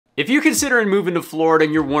If you're considering moving to Florida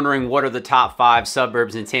and you're wondering what are the top 5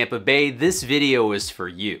 suburbs in Tampa Bay, this video is for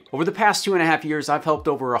you. Over the past 2.5 years, I've helped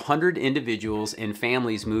over 100 individuals and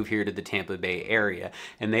families move here to the Tampa Bay area,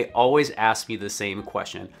 and they always ask me the same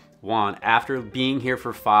question. Juan, after being here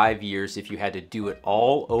for 5 years, if you had to do it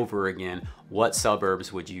all over again, what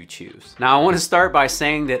suburbs would you choose? Now, I want to start by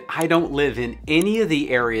saying that I don't live in any of the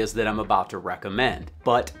areas that I'm about to recommend,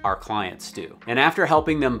 but our clients do. And after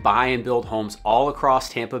helping them buy and build homes all across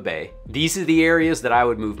Tampa Bay, these are the areas that I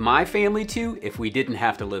would move my family to if we didn't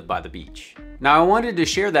have to live by the beach. Now, I wanted to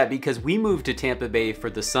share that because we moved to Tampa Bay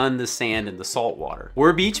for the sun, the sand, and the salt water.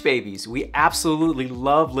 We're beach babies. We absolutely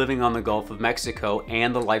love living on the Gulf of Mexico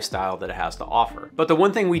and the lifestyle that it has to offer. But the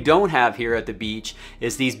one thing we don't have here at the beach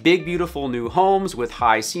is these big, beautiful new homes with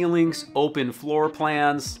high ceilings, open floor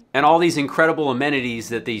plans, and all these incredible amenities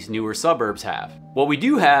that these newer suburbs have. What we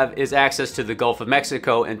do have is access to the Gulf of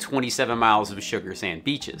Mexico and 27 miles of sugar sand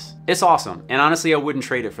beaches. It's awesome, and honestly, I wouldn't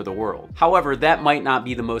trade it for the world. However, that might not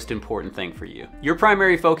be the most important thing for you. Your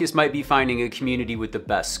primary focus might be finding a community with the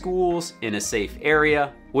best schools, in a safe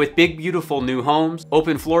area, with big, beautiful new homes,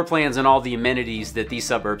 open floor plans, and all the amenities that these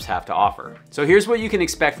suburbs have to offer. So here's what you can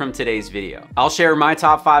expect from today's video. I'll share my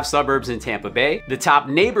top 5 suburbs in Tampa Bay, the top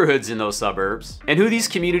neighborhoods in those suburbs, and who these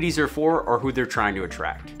communities are for or who they're trying to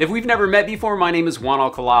attract. If we've never met before, my name is Juan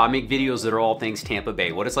Alcala. I make videos that are all things Tampa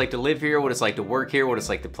Bay. What it's like to live here, what it's like to work here, what it's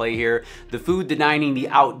like to play here, the food, the dining, the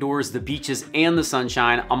outdoors, the beaches, and the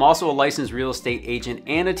sunshine. I'm also a licensed real estate agent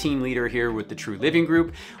and a team leader here with the True Living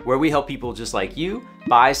Group, where we help people just like you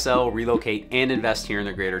buy, sell, relocate, and invest here in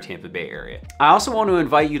the greater Tampa Bay area. I also want to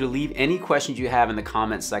invite you to leave any questions you have in the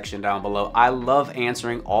comments section down below. I love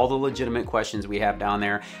answering all the legitimate questions we have down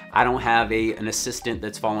there. I don't have an assistant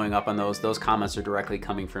that's following up on those. Those comments are directly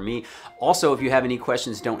coming from me. Also, if you have any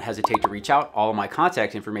questions, don't hesitate to reach out. All of my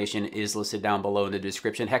contact information is listed down below in the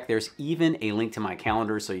description. Heck, there's even a link to my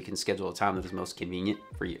calendar so you can schedule a time that is most convenient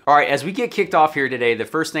for you. All right, as we get kicked off here today, the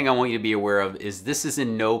first thing I want you to be aware of is this is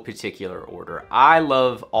in no particular order. I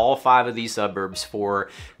love all 5 of these suburbs for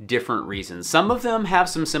different reasons. Some of them have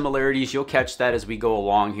some similarities. You'll catch that as we go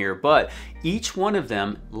along here, but each one of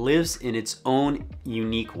them lives in its own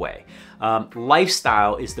unique way.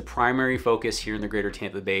 Lifestyle is the primary focus here in the greater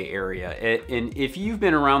Tampa Bay area. And if you've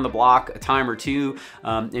been around the block a time or two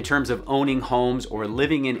in terms of owning homes or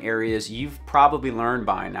living in areas, you've probably learned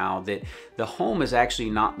by now that the home is actually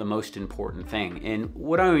not the most important thing. And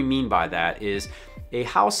what I mean by that is a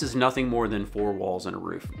house is nothing more than 4 walls and a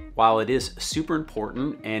roof. While it is super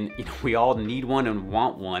important and we all need one and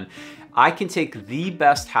want one, I can take the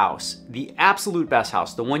best house, the absolute best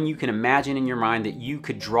house, the one you can imagine in your mind that you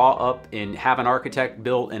could draw up and have an architect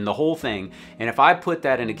build and the whole thing. And if I put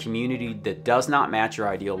that in a community that does not match your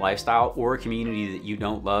ideal lifestyle or a community that you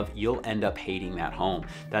don't love, you'll end up hating that home.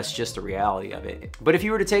 That's just the reality of it. But if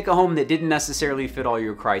you were to take a home that didn't necessarily fit all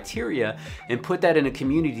your criteria and put that in a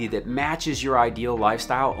community that matches your ideal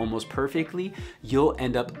lifestyle almost perfectly, you'll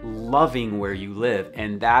end up loving where you live.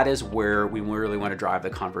 And that is where we really want to drive the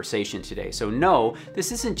conversation today. So no,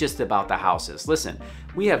 this isn't just about the houses. Listen,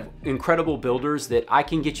 we have incredible builders that I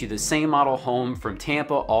can get you the same model home from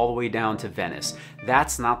Tampa all the way down to Venice.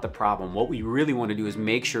 That's not the problem. What we really want to do is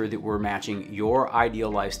make sure that we're matching your ideal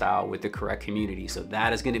lifestyle with the correct community. So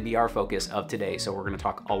that is going to be our focus of today. So we're going to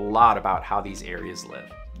talk a lot about how these areas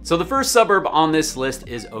live. So the first suburb on this list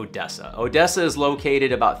is Odessa. Odessa is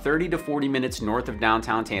located about 30 to 40 minutes north of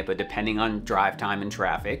downtown Tampa, depending on drive time and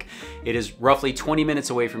traffic. It is roughly 20 minutes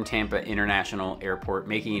away from Tampa International Airport,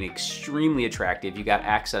 making it extremely attractive. You got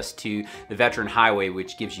access to the Veteran Highway,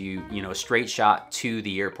 which gives you, a straight shot to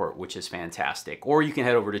the airport, which is fantastic. Or you can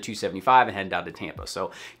head over to 275 and head down to Tampa. So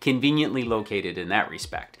conveniently located in that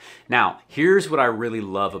respect. Now, here's what I really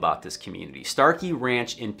love about this community. Starkey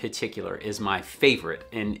Ranch in particular is my favorite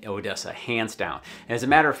in Odessa, hands down. As a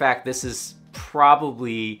matter of fact, this is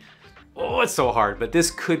probably, it's so hard, but this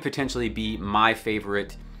could potentially be my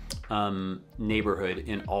favorite neighborhood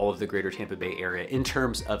in all of the greater Tampa Bay area in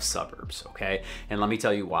terms of suburbs, okay? And let me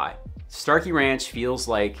tell you why. Starkey Ranch feels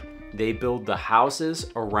like they build the houses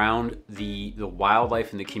around the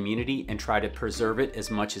wildlife in the community and try to preserve it as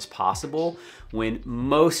much as possible, when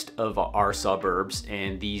most of our suburbs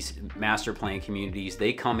and these master plan communities,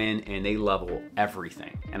 they come in and they level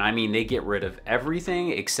everything. And I mean, they get rid of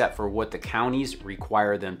everything except for what the counties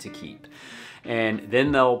require them to keep. And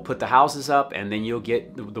then they'll put the houses up and then you'll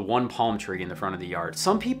get the one palm tree in the front of the yard.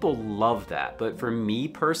 Some people love that, but for me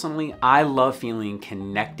personally, I love feeling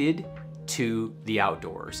connected to the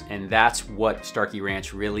outdoors. And that's what Starkey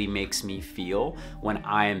Ranch really makes me feel when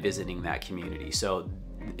I am visiting that community. So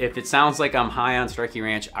if it sounds like I'm high on Starkey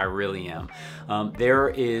Ranch, I really am. There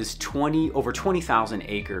is over 20,000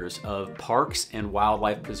 acres of parks and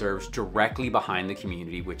wildlife preserves directly behind the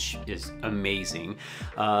community, which is amazing.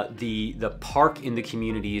 The park in the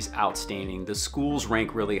community is outstanding. The schools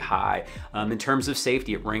rank really high. In terms of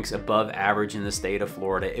safety, it ranks above average in the state of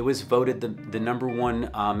Florida. It was voted the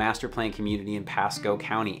 #1 master plan community in Pasco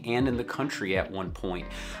County and in the country at one point.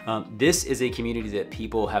 This is a community that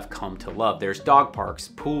people have come to love. There's dog parks,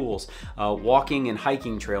 pools, walking and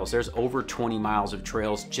hiking trails. There's over 20 miles of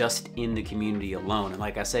trails just in the community alone. And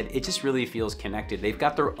like I said, it just really feels connected. They've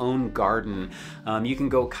got their own garden. You can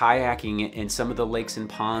go kayaking in some of the lakes and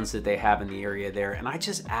ponds that they have in the area there. And I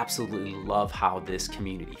just absolutely love how this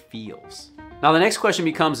community feels. Now the next question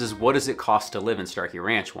becomes what does it cost to live in Starkey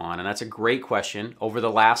Ranch, Juan? And that's a great question. Over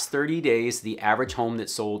the last 30 days, the average home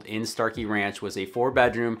that sold in Starkey Ranch was a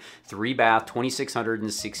 4-bedroom, 3-bath,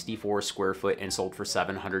 2,664 square foot and sold for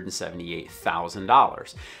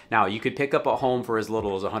 $778,000. Now you could pick up a home for as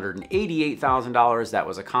little as $188,000. That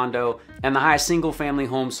was a condo. And the highest single family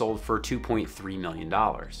home sold for $2.3 million.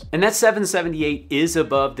 And that $778,000 is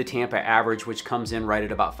above the Tampa average, which comes in right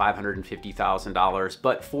at about $550,000.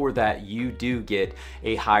 But for that, you do get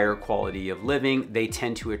a higher quality of living. They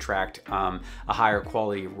tend to attract a higher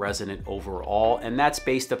quality resident overall, and that's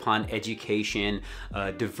based upon education,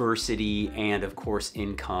 diversity, and of course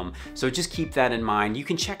income. So just keep that in mind. You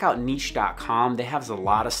can check out niche.com. They have a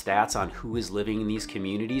lot of stats on who is living in these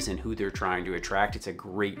communities and who they're trying to attract. It's a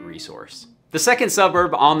great resource. The second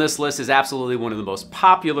suburb on this list is absolutely one of the most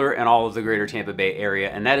popular in all of the greater Tampa Bay area,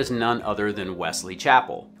 and that is none other than Wesley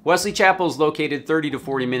Chapel. Wesley Chapel is located 30 to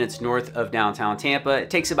 40 minutes north of downtown Tampa. It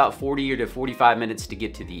takes about 40 to 45 minutes to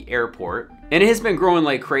get to the airport. And it has been growing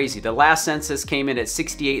like crazy. The last census came in at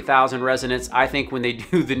 68,000 residents. I think when they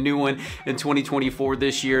do the new one in 2024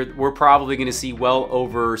 this year, we're probably gonna see well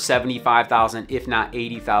over 75,000, if not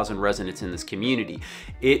 80,000 residents in this community.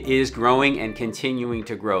 It is growing and continuing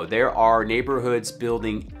to grow. There are neighborhoods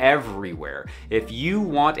building everywhere. If you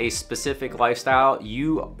want a specific lifestyle,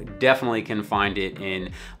 you definitely can find it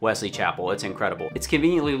in Wesley Chapel. It's incredible. It's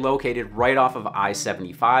conveniently located right off of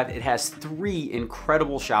I-75. It has 3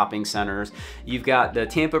 incredible shopping centers. You've got the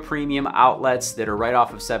Tampa Premium Outlets that are right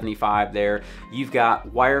off of 75 there. You've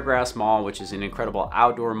got Wiregrass Mall, which is an incredible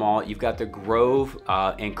outdoor mall. You've got the Grove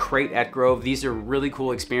and Crate at Grove. These are really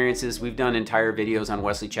cool experiences. We've done entire videos on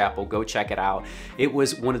Wesley Chapel. Go check it out. It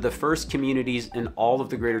was one of the first communities in all of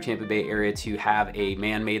the greater Tampa Bay area to have a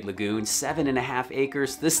man-made lagoon, 7.5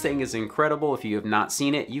 acres. This thing is incredible. If you have not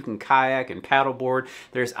seen it, you can kayak and paddleboard.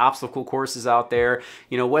 There's obstacle courses out there.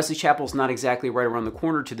 You know, Wesley Chapel's not exactly right around the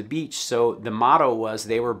corner to the beach, so the motto was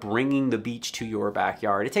they were bringing the beach to your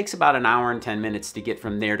backyard. It takes about an hour and 10 minutes to get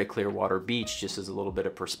from there to Clearwater Beach, just as a little bit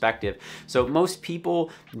of perspective. So most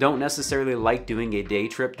people don't necessarily like doing a day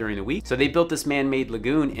trip during the week, so they built this man-made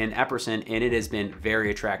lagoon in Epperson, and it has been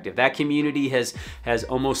very attractive. That community has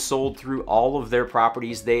almost sold through all of their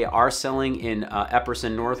properties. They are selling in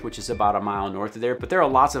Epperson North, which is about a mile north of there, but there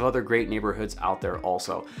are lots of other great neighborhoods out there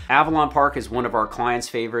also. Avalon Park is one of our clients'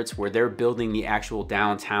 favorites, where they're building the actual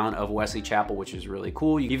downtown of Wesley Chapel, which is really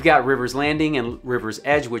cool. You've got Rivers Landing and Rivers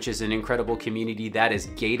Edge, which is an incredible community that is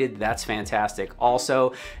gated. That's fantastic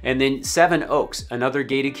also. And then Seven Oaks, another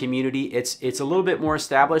gated community. It's a little bit more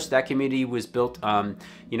established. That community was built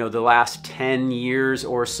you know, the last 10 years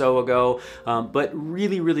or so ago, but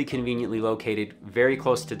really conveniently located very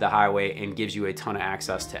close to the highway and gives you a ton of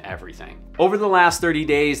access to everything. Over the last 30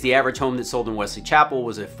 days, the average home that sold in Wesley Chapel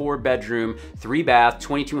was a 4-bedroom, 3-bath,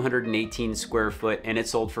 2,218 square foot, and it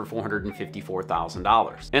sold for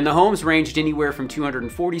 $454,000. And the homes ranged anywhere from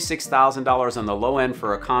 $246,000 on the low end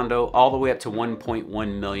for a condo, all the way up to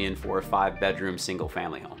 $1.1 million for a 5-bedroom single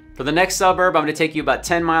family home. For the next suburb, I'm going to take you about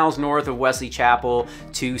 10 miles north of Wesley Chapel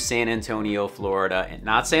to San Antonio, Florida. And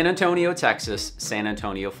not San Antonio, Texas, San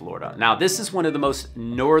Antonio, Florida. Now, this is one of the most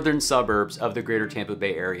northern suburbs of the greater Tampa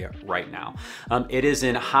Bay area right now. It is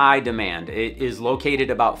in high demand. It is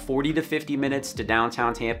located about 40 to 50 minutes to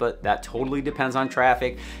downtown Tampa. That totally depends on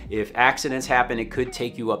traffic. If accidents happen, it could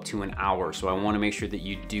take you up to an hour. So I want to make sure that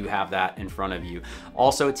you do have that in front of you.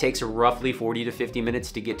 Also, it takes roughly 40 to 50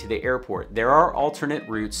 minutes to get to the airport. There are alternate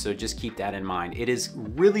routes, so just keep that in mind. It is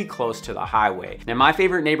really close to the highway. Now, my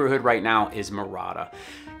favorite neighborhood right now is Mirada.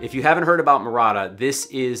 If you haven't heard about Mirada, this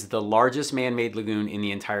is the largest man-made lagoon in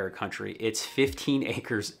the entire country. It's 15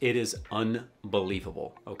 acres. It is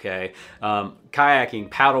unbelievable, okay? Kayaking,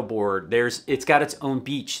 paddleboard, it's got its own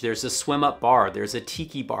beach. There's a swim-up bar. There's a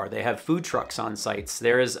tiki bar. They have food trucks on sites.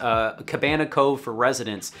 There is a Cabana Cove for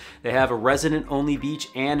residents. They have a resident-only beach,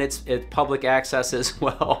 and it's public access as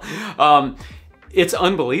well. It's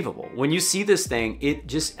unbelievable. When you see this thing, it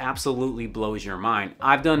just absolutely blows your mind.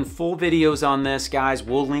 I've done full videos on this, guys.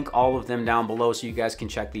 We'll link all of them down below so you guys can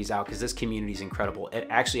check these out, because this community is incredible. It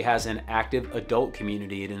actually has an active adult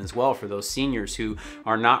community in it as well for those seniors who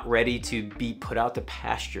are not ready to be put out to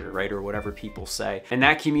pasture, right, or whatever people say. And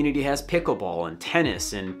that community has pickleball and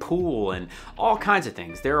tennis and pool and all kinds of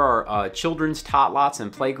things. There are children's tot lots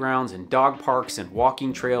and playgrounds and dog parks and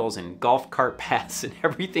walking trails and golf cart paths and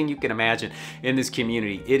everything you can imagine in this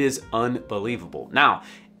community. It is unbelievable. Now,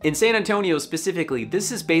 in San Antonio specifically,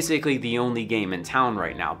 this is basically the only game in town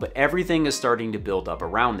right now, but everything is starting to build up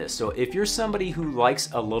around this. So if you're somebody who likes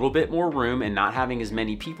a little bit more room and not having as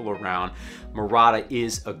many people around, Mirada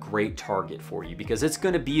is a great target for you, because it's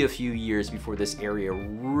going to be a few years before this area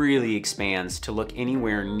really expands to look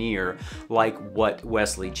anywhere near like what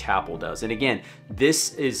Wesley Chapel does. And again,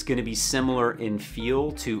 this is going to be similar in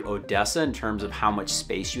feel to Odessa in terms of how much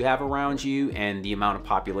space you have around you and the amount of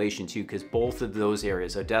population too, because both of those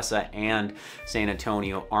areas, Odessa and San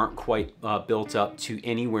Antonio, aren't quite built up to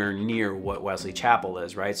anywhere near what Wesley Chapel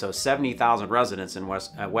is, right? So 70,000 residents in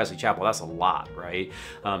Wesley Chapel, that's a lot, right?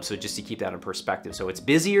 So just to keep that in perspective. So it's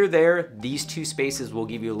busier there. These two spaces will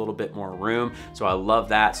give you a little bit more room. So I love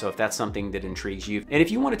that. So if that's something that intrigues you. And if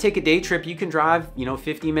you want to take a day trip, you can drive,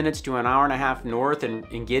 50 minutes to an hour and a half north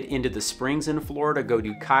and get into the springs in Florida, go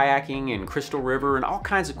do kayaking and Crystal River and all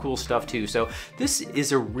kinds of cool stuff too. So this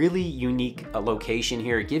is a really unique location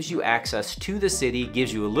here. It gives you access to the city,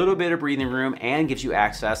 gives you a little bit of breathing room, and gives you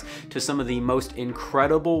access to some of the most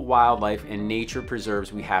incredible wildlife and nature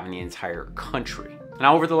preserves we have in the entire country.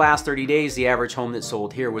 Now, over the last 30 days, the average home that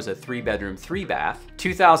sold here was a 3-bedroom, 3-bath,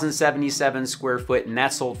 2,077 square foot, and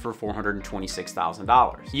that sold for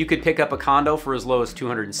 $426,000. You could pick up a condo for as low as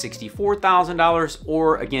 $264,000,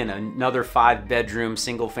 or again, another 5-bedroom,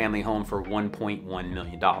 single-family home for $1.1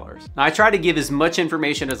 million. Now, I try to give as much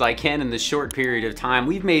information as I can in this short period of time.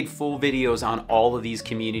 We've made full videos on all of these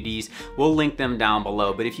communities. We'll link them down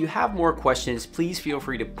below, but if you have more questions, please feel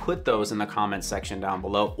free to put those in the comments section down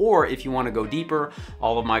below, or if you want to go deeper,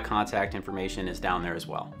 all of my contact information is down there as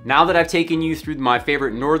well. Now that I've taken you through my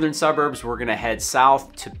favorite northern suburbs, we're gonna head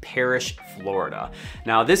south to Parrish, Florida.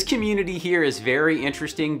 Now, this community here is very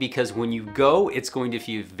interesting because when you go, it's going to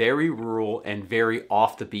feel very rural and very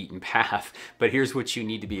off the beaten path. But here's what you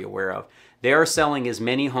need to be aware of. They are selling as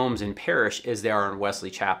many homes in Parrish as they are in Wesley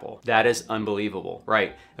Chapel. That is unbelievable,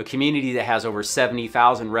 right? A community that has over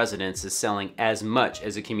 70,000 residents is selling as much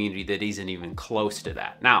as a community that isn't even close to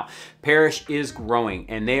that. Now, Parrish is growing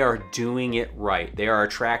and they are doing it right. They are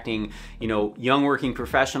attracting, young working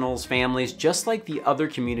professionals, families, just like the other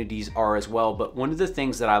communities are as well. But one of the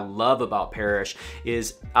things that I love about Parrish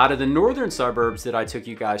is out of the northern suburbs that I took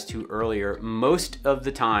you guys to earlier, most of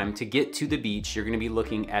the time to get to the beach, you're gonna be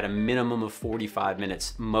looking at a minimum of 45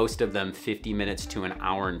 minutes, most of them 50 minutes to an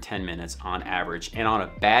hour and 10 minutes on average. And on a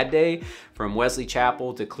bad day, from Wesley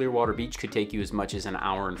Chapel to Clearwater Beach could take you as much as an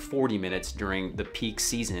hour and 40 minutes during the peak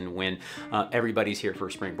season when everybody's here for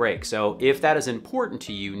spring break. So if that is important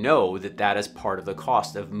to you, know that that is part of the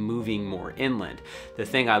cost of moving more inland. The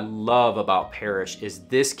thing I love about Parrish is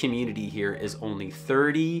this community here is only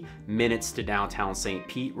 30 minutes to downtown St.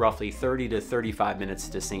 Pete, roughly 30 to 35 minutes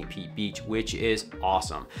to St. Pete Beach, which is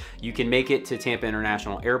awesome. You can make it to Tampa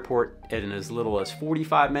International Airport in as little as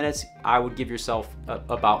 45 minutes. I would give yourself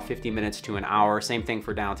about 50 minutes to an hour. Same thing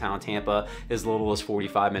for downtown Tampa, as little as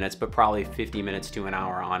 45 minutes, but probably 50 minutes to an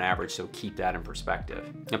hour on average, so keep that in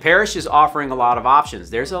perspective. Now, Parrish is offering a lot of options.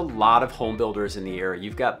 There's a lot of home builders in the area.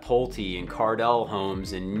 You've got Pulte and Cardell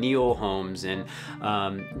Homes and Neal Homes and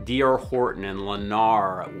D.R. Horton and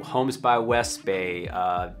Lennar, Homes by West Bay,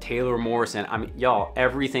 Taylor Morrison. I mean, y'all,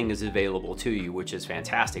 everything is available to you, which is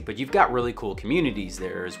fantastic, but you've got really cool communities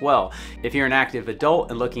there as well. If you're an active adult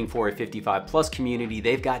and looking for a 55+ community,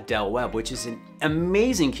 they've got Del Webb, which is an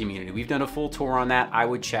amazing community. We've done a full tour on that. I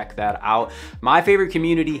would check that out. My favorite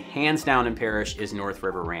community, hands down in Parrish, is North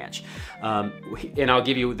River Ranch. And I'll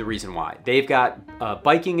give you the reason why. They've got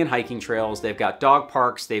biking and hiking trails. They've got dog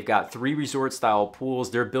parks. They've got 3 resort-style pools.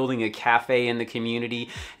 They're building a cafe in the community.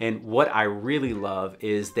 And what I really love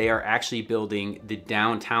is they are actually building the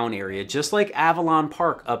downtown area, just like Avalon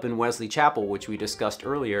Park up in Wesley Chapel, which we discussed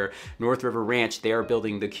earlier. North River Ranch, they are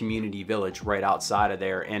building the community village right outside of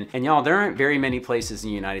there. And y'all, there aren't very many places in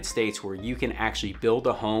the United States where you can actually build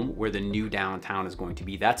a home where the new downtown is going to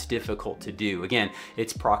be. That's difficult to do. Again,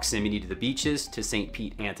 its proximity to the beaches, to St.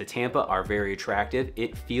 Pete and to Tampa are very attractive.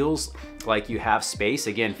 It feels like you have space.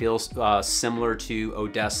 Again, feels similar to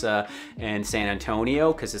Odessa and San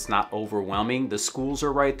Antonio because it's not overwhelming. The schools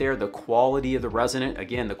are right there. The quality of the resident,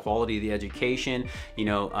 again, the quality of the education,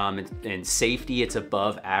 in in safety, it's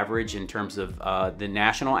above average in terms of the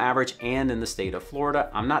national average and in the state of Florida.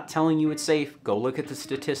 I'm not telling you it's safe. Go look at the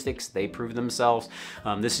statistics. They prove themselves.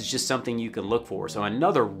 This is just something you can look for. So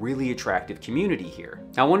another really attractive community here.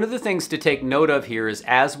 Now, one of the things to take note of here is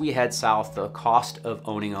as we head south, the cost of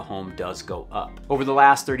owning a home does go up. Over the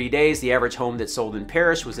last 30 days, the average home that sold in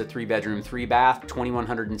Parrish was a 3-bedroom, 3-bath,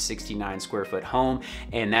 2,169 square foot home,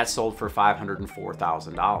 and that sold for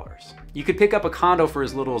 $504,000. You could pick up a condo for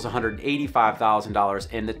as little as $185,000,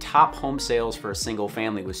 and the top home sales for a single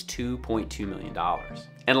family was $2.2 million.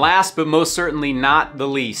 And last but most certainly not the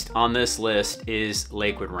least on this list is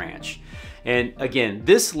Lakewood Ranch. And again,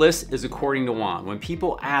 this list is according to Juan. When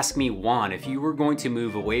people ask me, Juan, if you were going to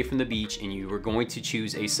move away from the beach and you were going to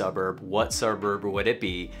choose a suburb, what suburb would it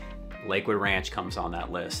be? Lakewood Ranch comes on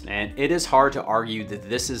that list. And it is hard to argue that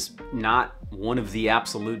this is not one of the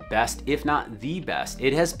absolute best, if not the best.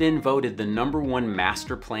 It has been voted the #1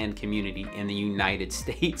 master planned community in the United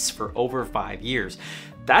States for over 5 years.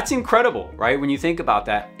 That's incredible, right? When you think about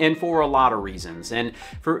that, and for a lot of reasons. And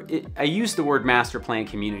I use the word master plan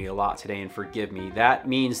community a lot today, and forgive me. That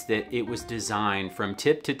means that it was designed from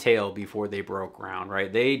tip to tail before they broke ground,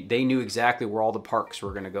 right? They knew exactly where all the parks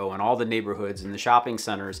were gonna go and all the neighborhoods and the shopping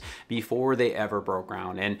centers before they ever broke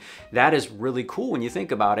ground. And that is really cool when you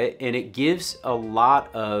think about it, and it gives a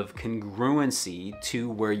lot of congruency to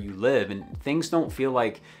where you live, and things don't feel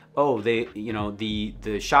like, oh,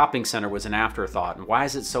 the shopping center was an afterthought and why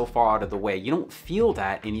is it so far out of the way? You don't feel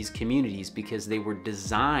that in these communities because they were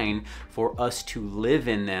designed for us to live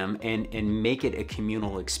in them and make it a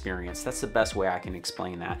communal experience. That's the best way I can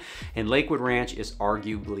explain that. And Lakewood Ranch is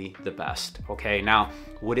arguably the best, okay? Now,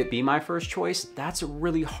 would it be my first choice? That's a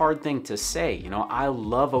really hard thing to say. You know, I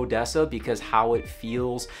love Odessa because how it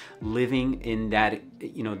feels living in that,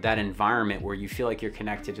 that environment where you feel like you're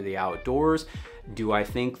connected to the outdoors. Do I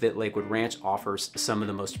think that Lakewood Ranch offers some of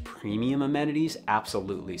the most premium amenities?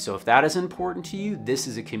 Absolutely. So if that is important to you, this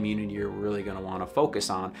is a community you're really going to want to focus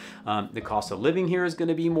on. The cost of living here is going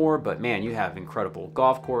to be more, but man, you have incredible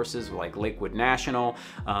golf courses like Lakewood National,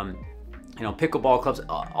 pickleball clubs.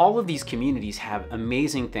 All of these communities have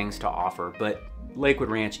amazing things to offer, but Lakewood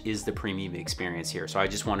Ranch is the premium experience here. So I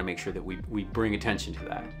just want to make sure that we bring attention to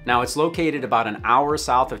that. Now, it's located about an hour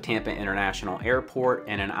south of Tampa International Airport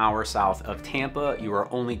and an hour south of Tampa. You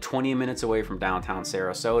are only 20 minutes away from downtown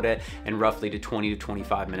Sarasota and roughly 20 to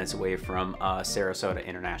 25 minutes away from Sarasota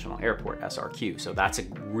International Airport, SRQ. So that's a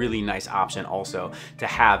really nice option also to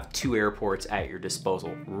have 2 airports at your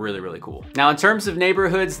disposal. Really, really cool. Now, in terms of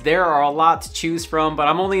neighborhoods, there are a lot to choose from, but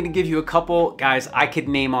I'm only going to give you a couple. Guys, I could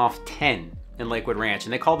name off 10 in Lakewood Ranch,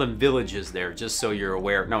 and they call them villages there, just so you're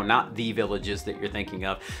aware. No, not the villages that you're thinking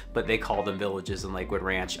of, but they call them villages in Lakewood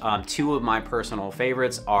Ranch. 2 of my personal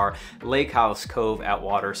favorites are Lake House Cove at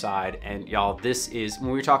Waterside, and y'all, this is,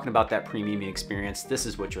 when we're talking about that premium experience, this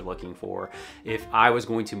is what you're looking for. If I was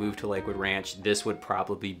going to move to Lakewood Ranch, this would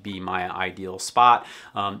probably be my ideal spot.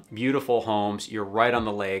 Beautiful homes, you're right on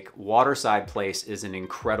the lake. Waterside Place is an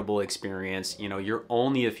incredible experience. You know, you're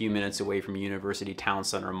only a few minutes away from University Town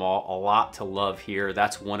Center Mall. A lot to love here.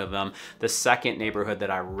 That's one of them. The second neighborhood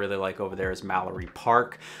that I really like over there is Mallory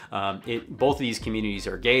Park. Both of these communities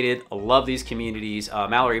are gated. I love these communities.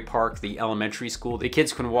 Mallory Park, the elementary school, the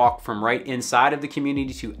kids can walk from right inside of the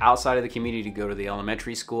community to outside of the community to go to the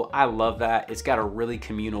elementary school. I love that. It's got a really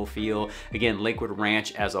communal feel. Again, Lakewood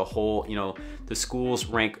Ranch as a whole, the schools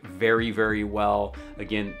rank very, very well.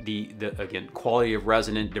 Again, again, quality of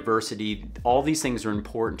resident, diversity, all these things are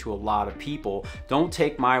important to a lot of people. Don't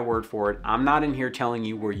take my word for it. I'm not in here telling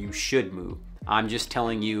you where you should move. I'm just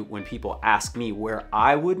telling you, when people ask me where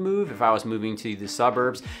I would move if I was moving to the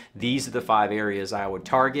suburbs, these are the 5 areas I would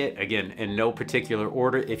target. Again, in no particular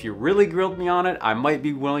order. If you really grilled me on it, I might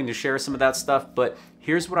be willing to share some of that stuff, but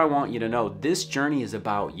here's what I want you to know. This journey is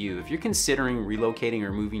about you. If you're considering relocating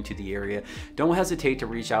or moving to the area, don't hesitate to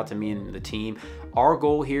reach out to me and the team. Our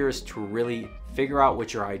goal here is to really figure out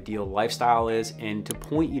what your ideal lifestyle is and to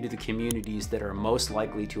point you to the communities that are most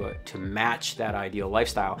likely to match that ideal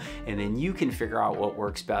lifestyle. And then you can figure out what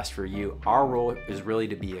works best for you. Our role is really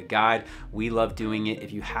to be a guide. We love doing it.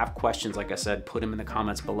 If you have questions, like I said, put them in the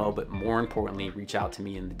comments below, but more importantly, reach out to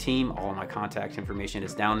me and the team. All of my contact information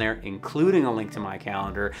is down there, including a link to my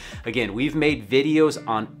calendar. Again, we've made videos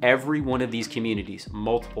on every one of these communities,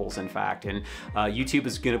 multiples in fact, and YouTube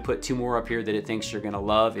is gonna put 2 more up here that it thinks you're gonna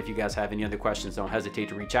love. If you guys have any other questions, don't hesitate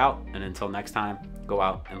to reach out. And until next time, go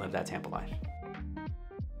out and live that Tampa life.